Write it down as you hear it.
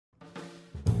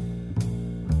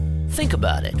Think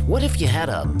about it. What if you had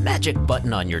a magic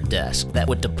button on your desk that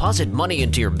would deposit money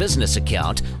into your business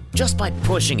account just by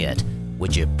pushing it?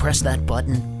 Would you press that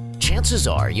button? Chances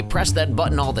are you press that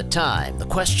button all the time. The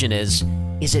question is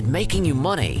it making you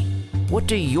money? What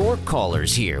do your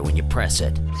callers hear when you press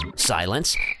it?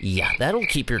 Silence? Yeah, that'll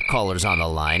keep your callers on the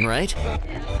line, right?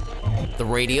 The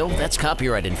radio? That's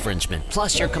copyright infringement.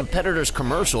 Plus, your competitors'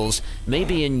 commercials may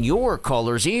be in your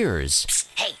callers' ears. Psst,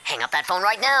 hey, hang up that phone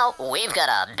right now. We've got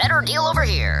a better deal over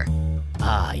here.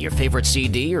 Ah, your favorite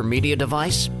CD or media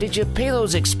device? Did you pay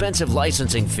those expensive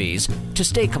licensing fees to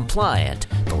stay compliant?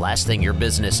 The last thing your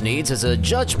business needs is a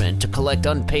judgment to collect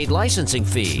unpaid licensing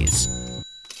fees.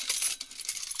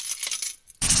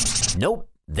 Nope,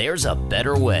 there's a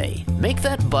better way. Make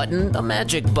that button a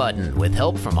magic button with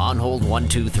help from On-Hold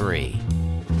 123.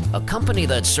 A company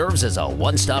that serves as a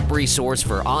one-stop resource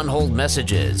for on-hold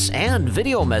messages and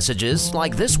video messages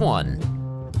like this one.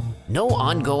 No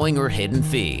ongoing or hidden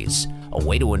fees. A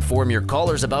way to inform your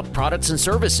callers about products and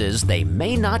services they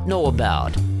may not know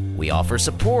about. We offer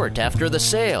support after the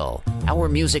sale. Our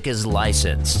music is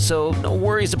licensed, so no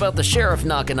worries about the sheriff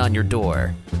knocking on your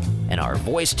door. And our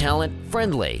voice talent,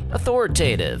 friendly,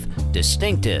 authoritative,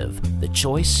 distinctive. The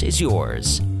choice is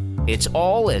yours. It's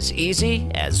all as easy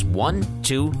as 1,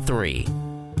 2, 3.